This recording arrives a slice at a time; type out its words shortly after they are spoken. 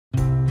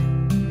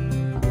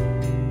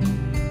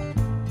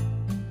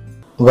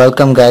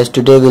Welcome guys,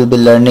 today we'll be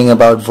learning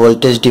about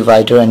voltage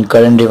divider and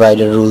current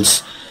divider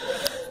rules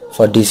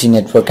for DC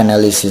network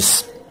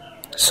analysis.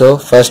 So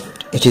first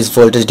it is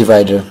voltage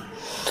divider.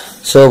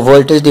 So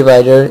voltage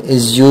divider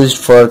is used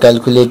for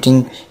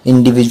calculating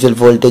individual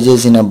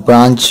voltages in a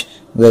branch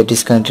where it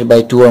is connected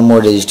by two or more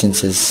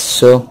resistances.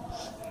 So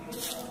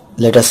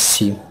let us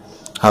see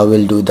how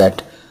we'll do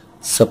that.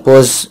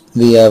 Suppose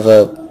we have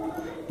a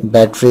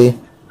battery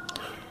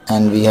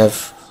and we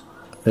have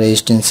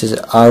resistances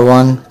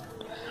R1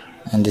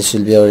 and this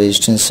will be our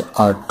resistance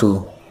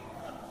R2.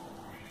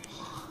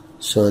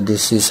 So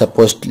this is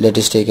supposed, let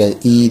us take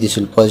as E, this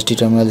will positive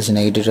terminal, this is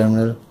negative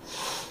terminal.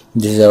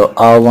 This is our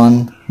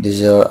R1, this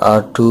is our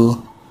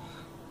R2,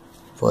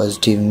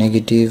 positive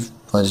negative,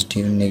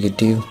 positive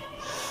negative.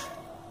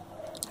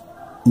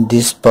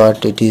 This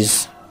part it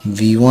is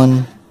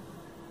V1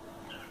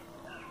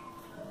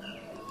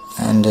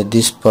 and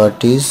this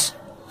part is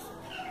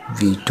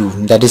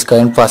V2, that is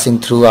current passing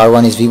through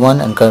R1 is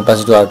V1 and current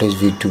passing to R2 is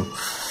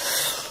V2.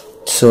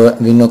 So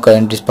we know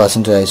current is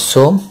passing through I.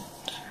 So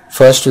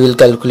first we will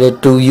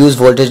calculate, to use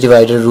voltage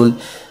divider rule,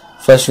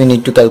 first we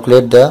need to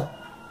calculate the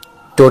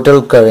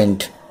total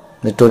current.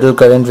 The total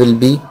current will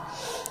be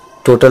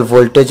total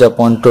voltage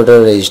upon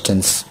total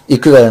resistance,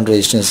 equivalent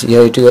resistance.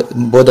 Here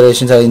both the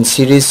resistances are in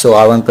series, so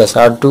R1 plus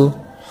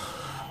R2,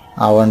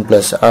 R1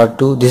 plus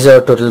R2, this is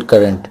our total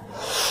current.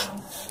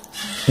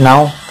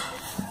 Now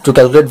to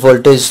calculate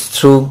voltage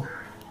through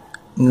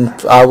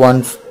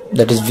R1,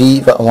 that is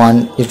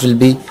V1, it will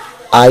be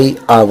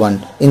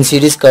IR1. In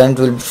series current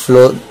will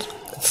flow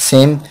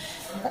same.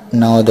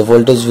 Now the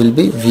voltage will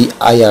be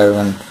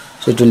VIR1.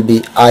 So it will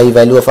be I,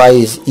 value of I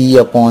is E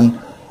upon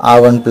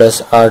R1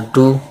 plus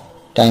R2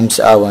 times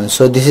R1.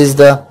 So this is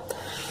the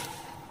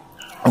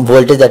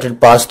voltage that will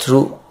pass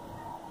through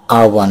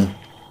R1.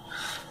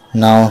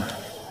 Now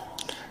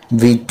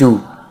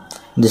V2,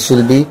 this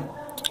will be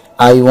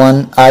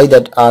I1, I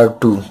that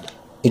R2,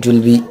 it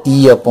will be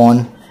E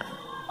upon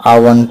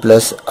R1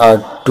 plus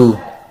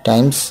R2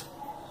 times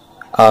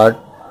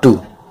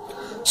R2.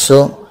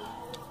 So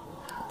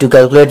to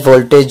calculate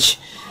voltage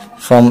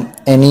from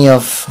any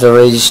of the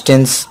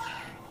resistance,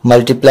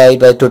 multiplied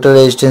by total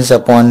resistance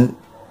upon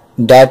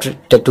that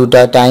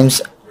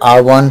times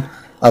R1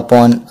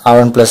 upon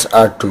R1 plus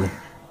R2,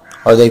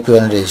 or the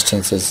equivalent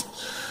resistances.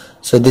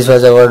 So this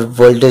was our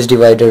voltage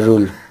divider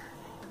rule.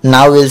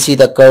 Now we'll see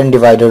the current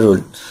divider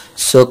rule.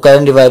 So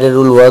current divider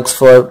rule works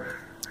for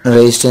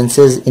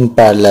resistances in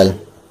parallel.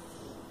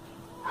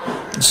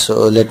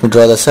 So let me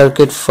draw the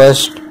circuit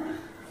first.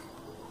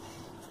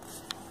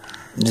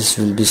 This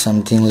will be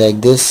something like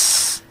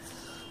this.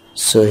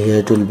 So here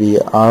it will be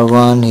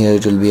R1, here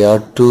it will be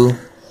R2.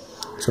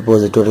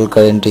 Suppose the total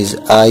current is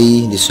I,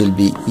 this will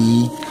be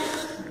E,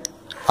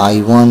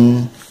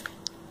 I1,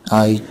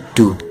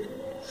 I2.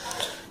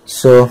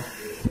 So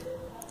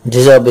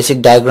this is our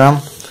basic diagram.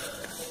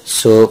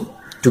 So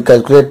to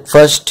calculate,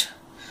 first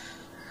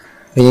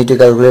we need to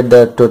calculate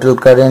the total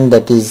current,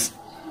 that is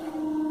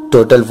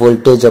total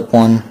voltage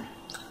upon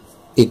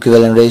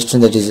equivalent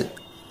resistance, that is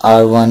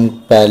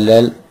R1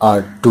 parallel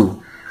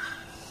R2.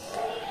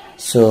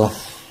 So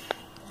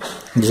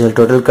this is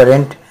total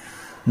current.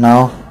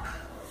 Now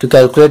to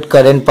calculate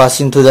current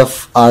passing through the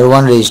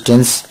R1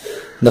 resistance,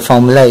 the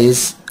formula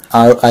is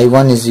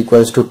I1 is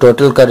equals to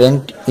total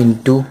current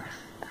into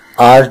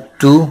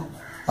R2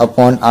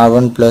 upon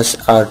R1 plus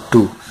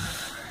R2.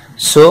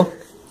 So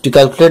to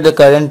calculate the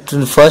current to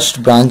the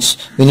first branch,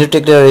 we need to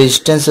take the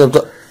resistance of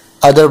the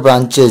other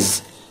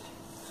branches.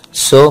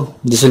 So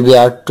this will be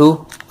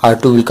R2,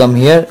 R2 will come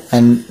here,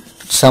 and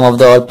sum of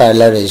the all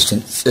parallel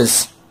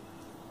resistances.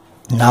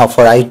 Now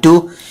for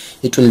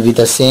I2 it will be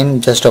the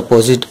same, just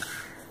opposite,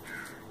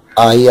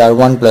 I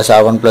R1 plus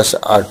R1 plus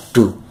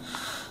R2.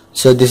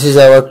 So this is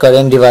our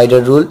current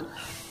divider rule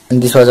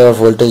and this was our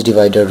voltage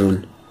divider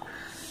rule.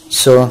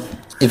 So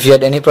if you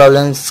had any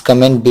problems,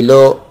 comment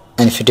below,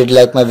 and if you did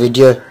like my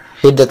video,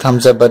 hit the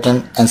thumbs up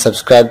button and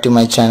subscribe to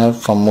my channel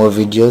for more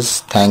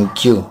videos.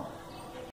 Thank you.